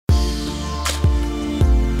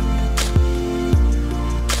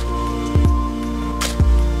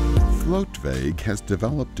Flottweg has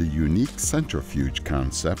developed a unique centrifuge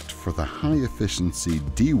concept for the high-efficiency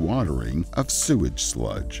dewatering of sewage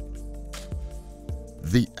sludge.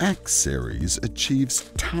 The X series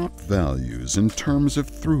achieves top values in terms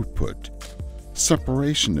of throughput,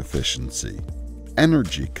 separation efficiency,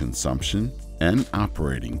 energy consumption, and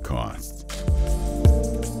operating costs.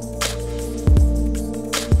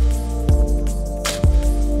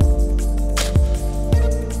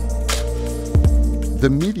 The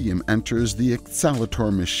medium enters the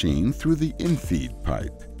Xelletor machine through the infeed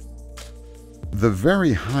pipe. The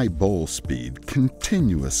very high bowl speed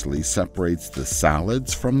continuously separates the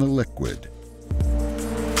solids from the liquid.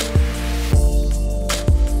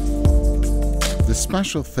 The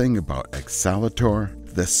special thing about Xelletor,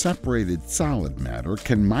 the separated solid matter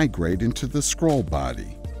can migrate into the scroll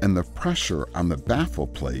body, and the pressure on the baffle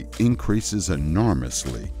plate increases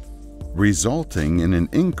enormously, resulting in an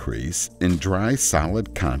increase in dry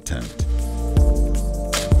solid content.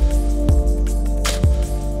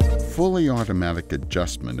 Fully automatic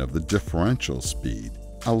adjustment of the differential speed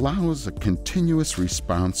allows a continuous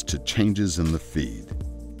response to changes in the feed.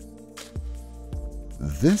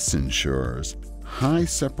 This ensures high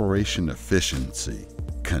separation efficiency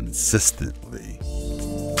consistently.